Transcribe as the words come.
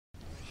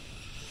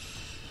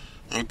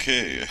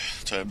Okay,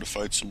 time to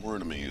fight some more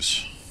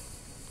enemies.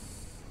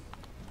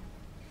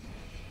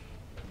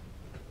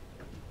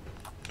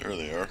 There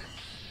they are.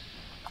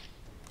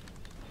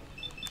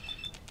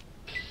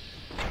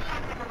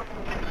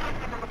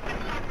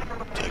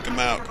 Take them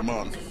out, come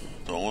on.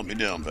 Don't let me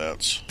down,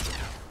 bats.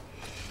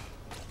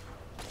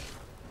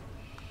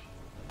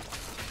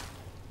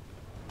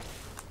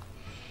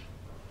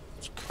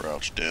 Let's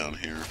crouch down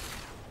here.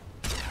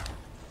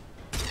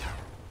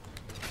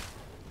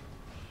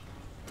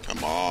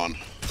 Come on.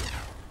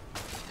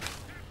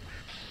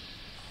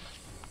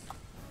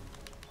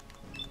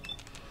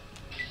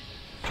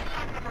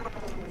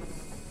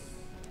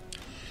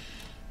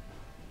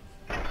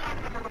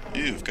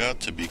 You've got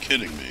to be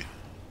kidding me.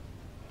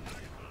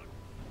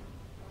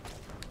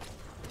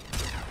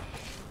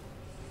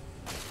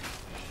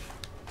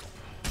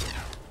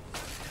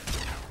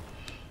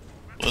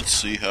 Let's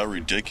see how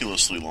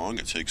ridiculously long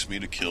it takes me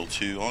to kill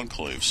 2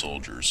 Enclave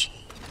soldiers.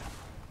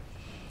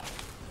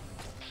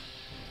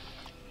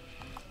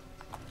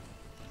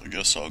 I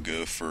guess I'll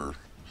go for...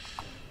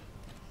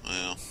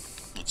 well,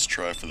 let's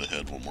try for the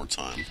head one more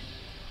time.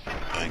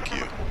 Thank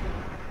you.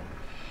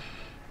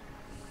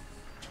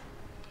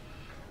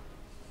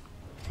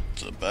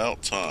 It's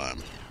about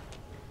time.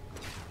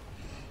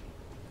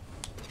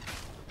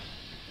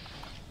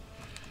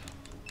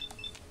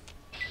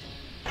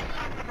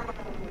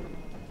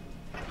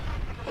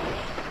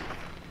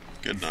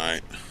 Good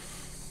night.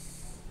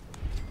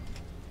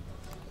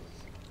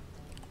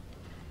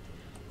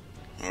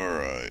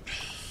 Alright.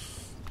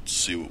 Let's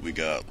see what we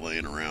got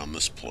laying around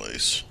this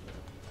place.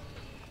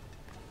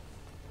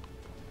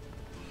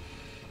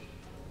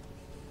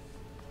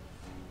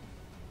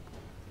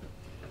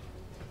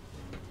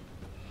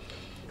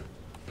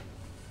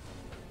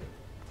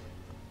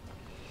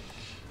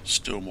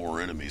 Still more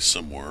enemies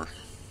somewhere.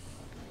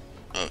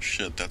 Oh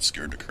shit, that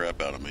scared the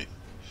crap out of me.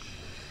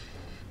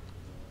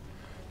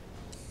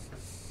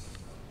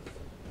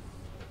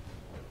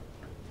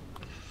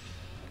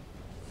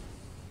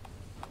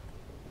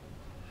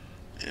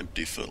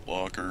 Empty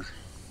footlocker.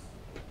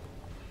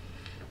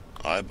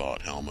 I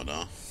bought helmet,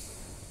 huh?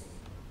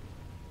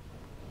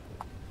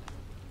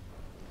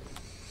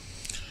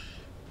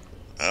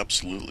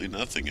 Absolutely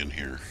nothing in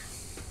here.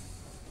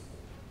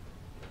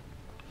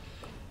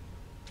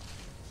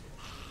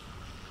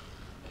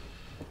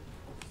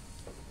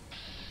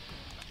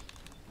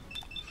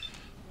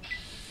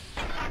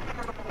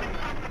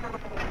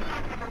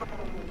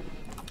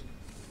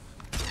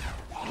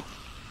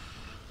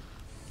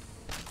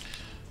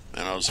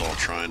 And I was all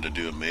trying to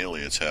do a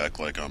melee attack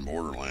like on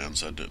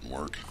Borderlands. That didn't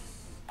work.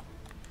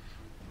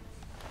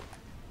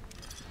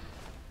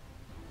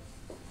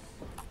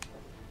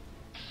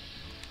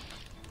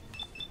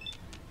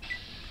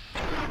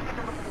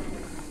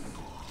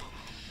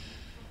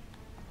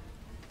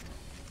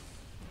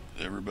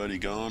 Is everybody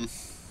gone?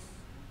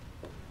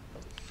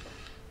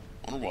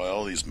 I wonder why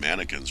all these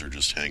mannequins are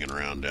just hanging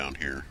around down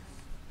here.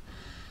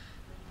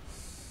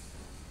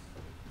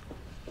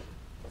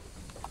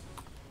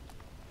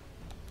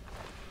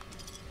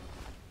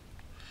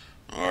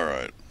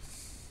 Alright.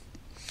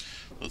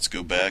 Let's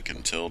go back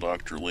and tell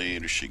Dr. Lee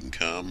if she can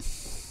come.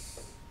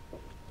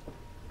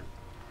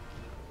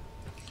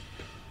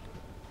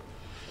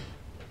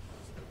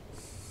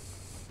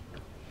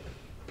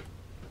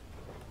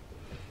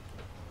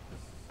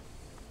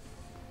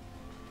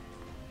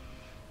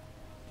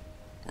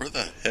 Where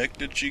the heck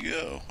did she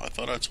go? I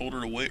thought I told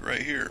her to wait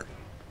right here.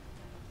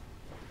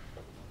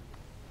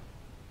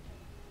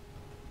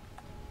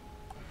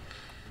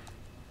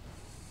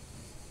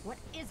 What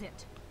is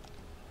it?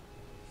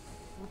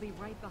 We'll be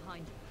right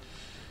behind you.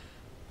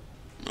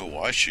 I don't know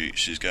why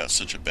she's got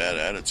such a bad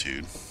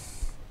attitude.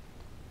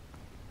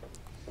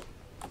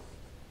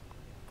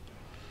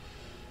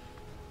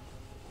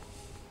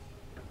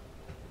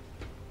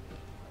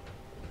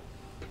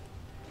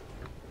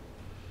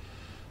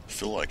 I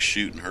feel like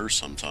shooting her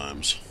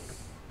sometimes.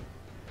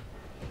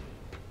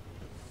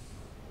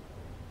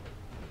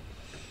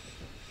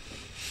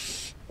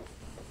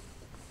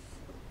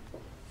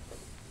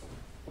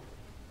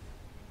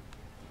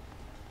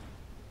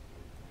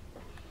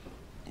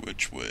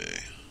 Which way?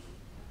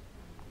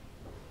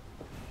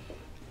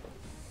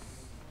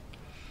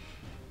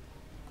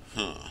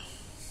 Huh.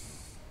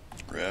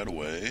 Right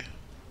away.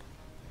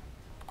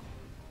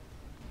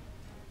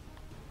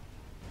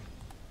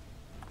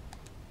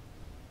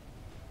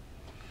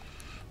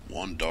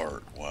 One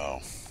dart,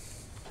 wow.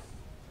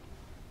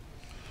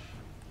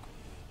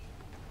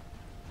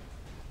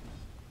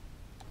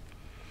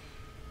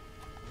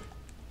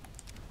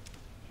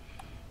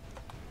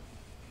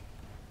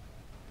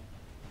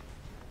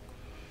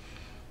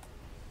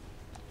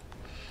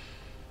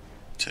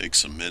 Take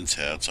some mint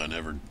hats. I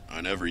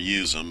never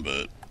use them,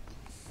 but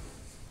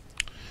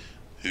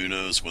who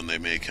knows when they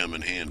may come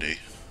in handy.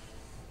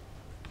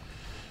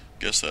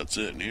 Guess that's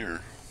it in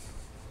here.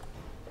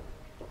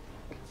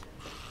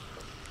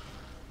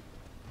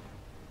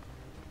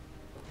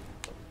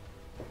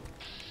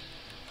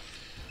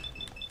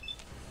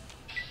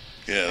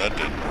 Yeah, that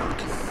didn't work.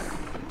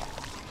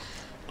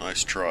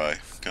 Nice try.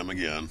 Come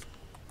again.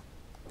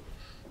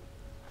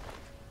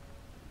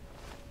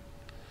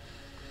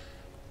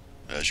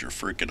 As your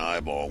freaking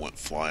eyeball went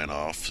flying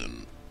off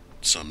in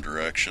some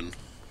direction.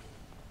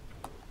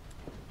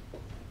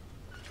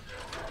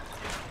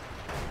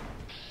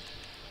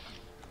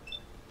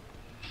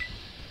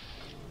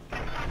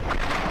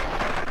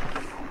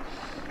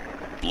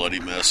 Bloody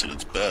mess at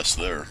its best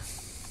there.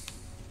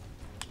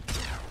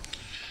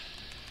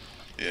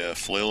 Yeah,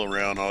 flail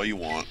around all you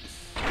want.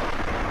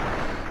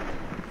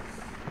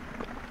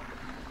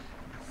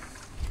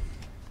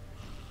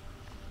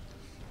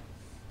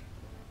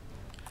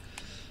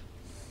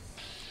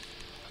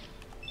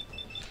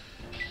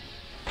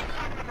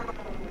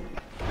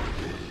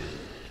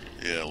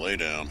 Yeah, lay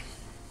down.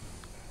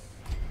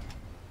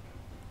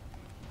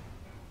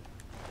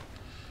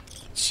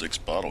 6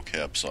 bottle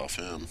caps off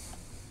him.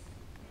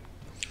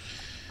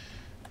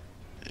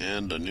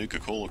 And a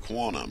Nuka-Cola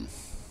Quantum.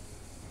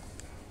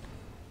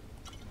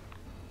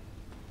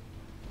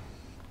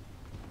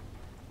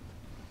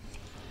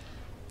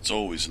 It's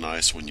always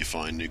nice when you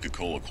find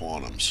Nuka-Cola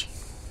Quantums.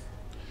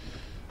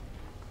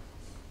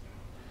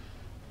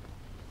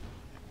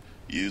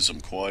 Use them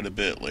quite a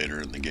bit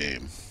later in the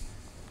game.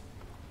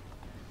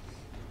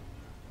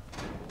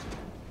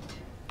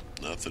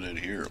 Nothing in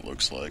here, it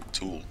looks like.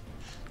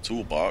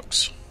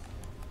 Toolbox.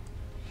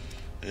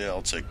 Yeah,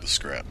 I'll take the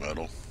scrap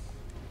metal.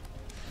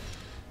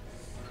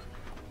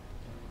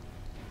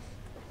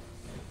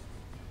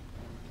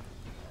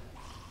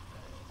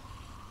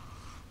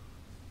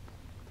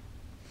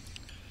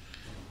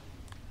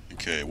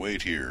 Okay,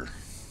 wait here.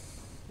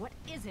 What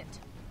is it?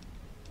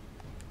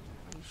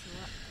 Are you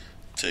sure?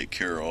 Take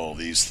care of all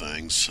these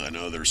things. I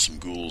know there's some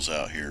ghouls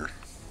out here.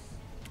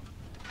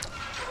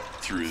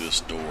 Through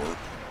this door.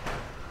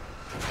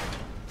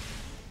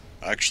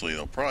 Actually,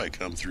 they'll probably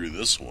come through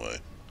this way.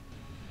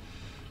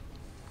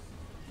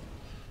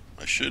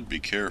 I should be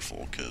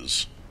careful,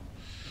 because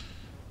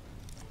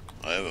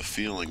I have a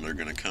feeling they're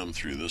going to come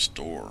through this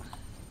door.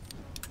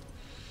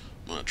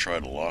 I'm going to try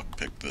to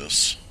lockpick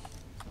this.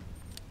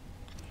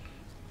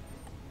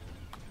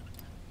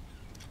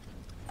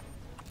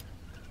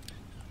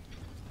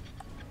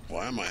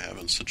 Why am I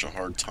having such a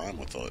hard time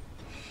with it?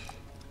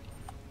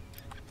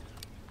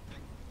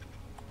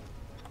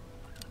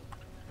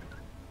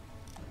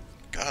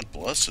 God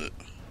bless it.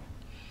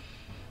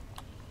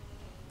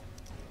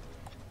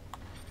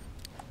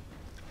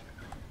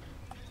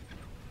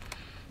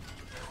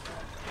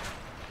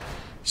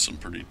 Some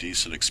pretty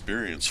decent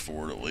experience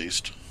for it, at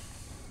least.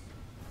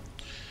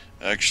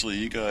 Actually,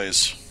 you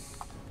guys...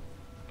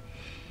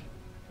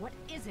 What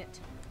is it?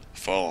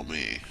 Follow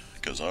me,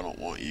 because I don't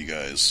want you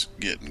guys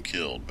getting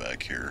killed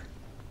back here.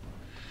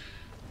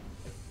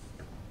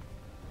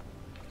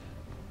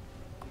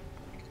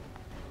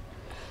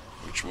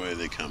 Which way are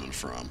they coming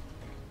from?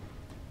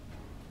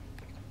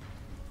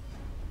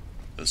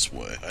 This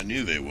way. I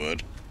knew they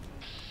would.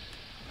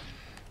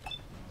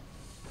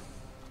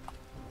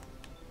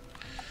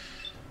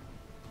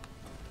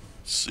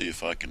 Let's see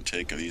if I can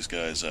take these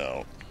guys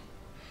out.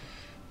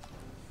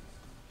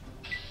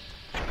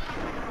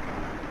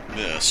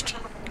 Missed.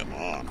 Come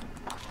on.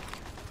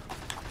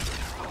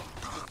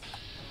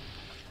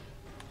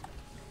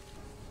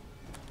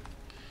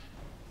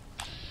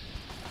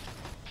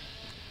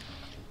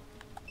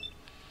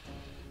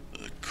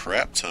 A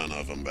crap ton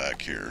of them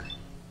back here.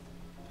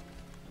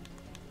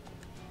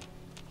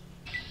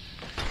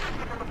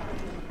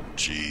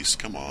 Jeez,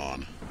 come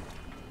on.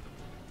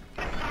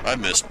 I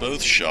missed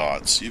both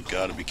shots. You've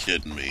got to be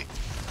kidding me.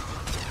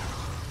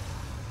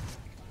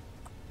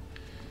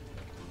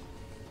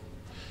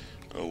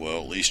 Oh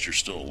well, at least you're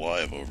still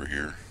alive over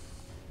here.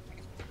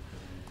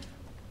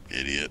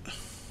 Idiot.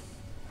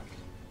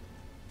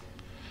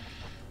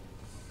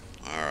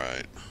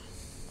 Alright.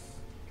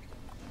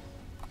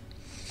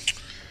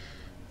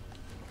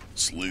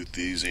 Let's loot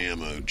these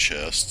ammo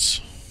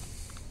chests.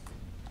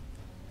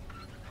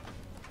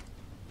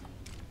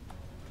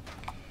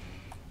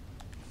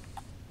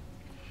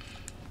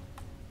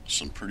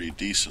 Some pretty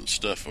decent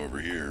stuff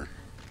over here.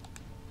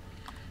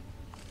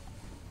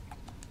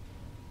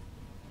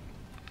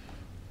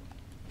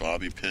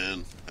 Bobby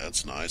pin,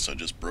 that's nice. I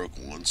just broke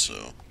one,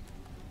 so.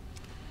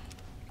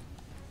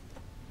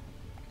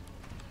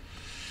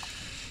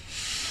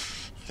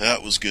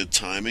 That was good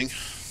timing.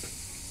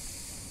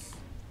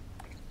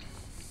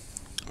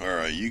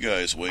 Alright, you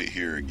guys wait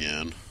here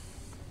again.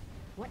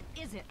 What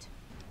is it?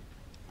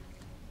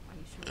 Are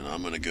you sure? And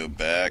I'm going to go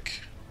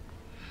back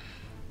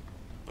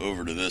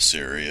over to this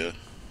area.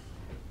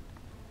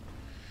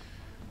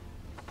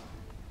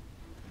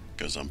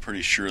 Because I'm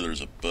pretty sure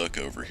there's a book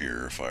over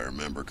here, if I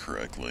remember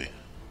correctly.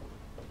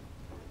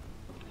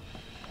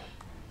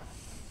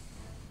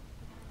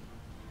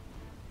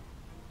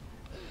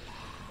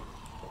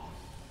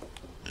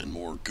 And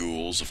more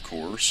ghouls, of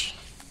course.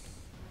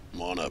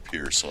 Come on up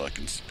here so I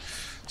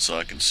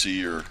can see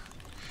your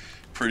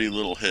pretty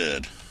little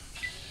head.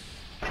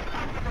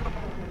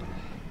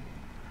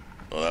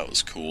 Oh, that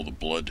was cool. The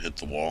blood hit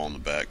the wall in the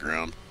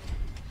background.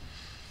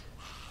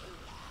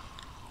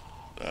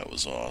 That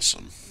was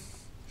awesome.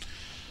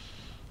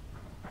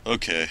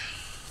 Okay.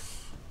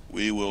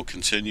 We will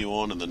continue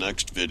on in the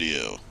next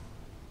video.